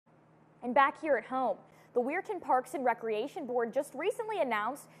And back here at home, the Weirton Parks and Recreation Board just recently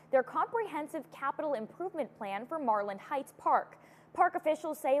announced their comprehensive capital improvement plan for Marland Heights Park. Park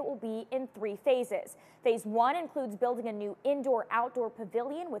officials say it will be in 3 phases. Phase 1 includes building a new indoor-outdoor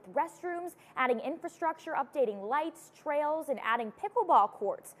pavilion with restrooms, adding infrastructure, updating lights, trails, and adding pickleball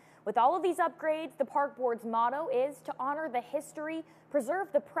courts. With all of these upgrades, the Park Board's motto is to honor the history,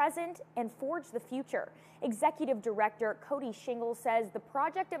 preserve the present, and forge the future. Executive Director Cody Shingle says the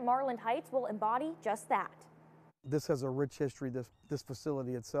project at Marland Heights will embody just that. This has a rich history. This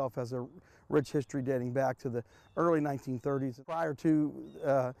facility itself has a rich history dating back to the early 1930s, prior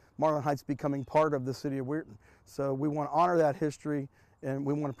to Marland Heights becoming part of the city of Weirton. So we want to honor that history, and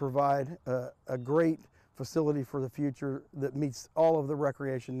we want to provide a great facility for the future that meets all of the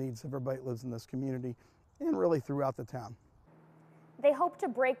recreation needs of everybody that lives in this community and really throughout the town. They hope to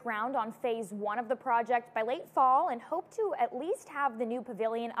break ground on phase 1 of the project by late fall and hope to at least have the new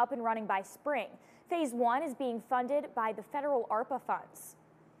pavilion up and running by spring. Phase 1 is being funded by the federal ARPA funds.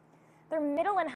 Their middle and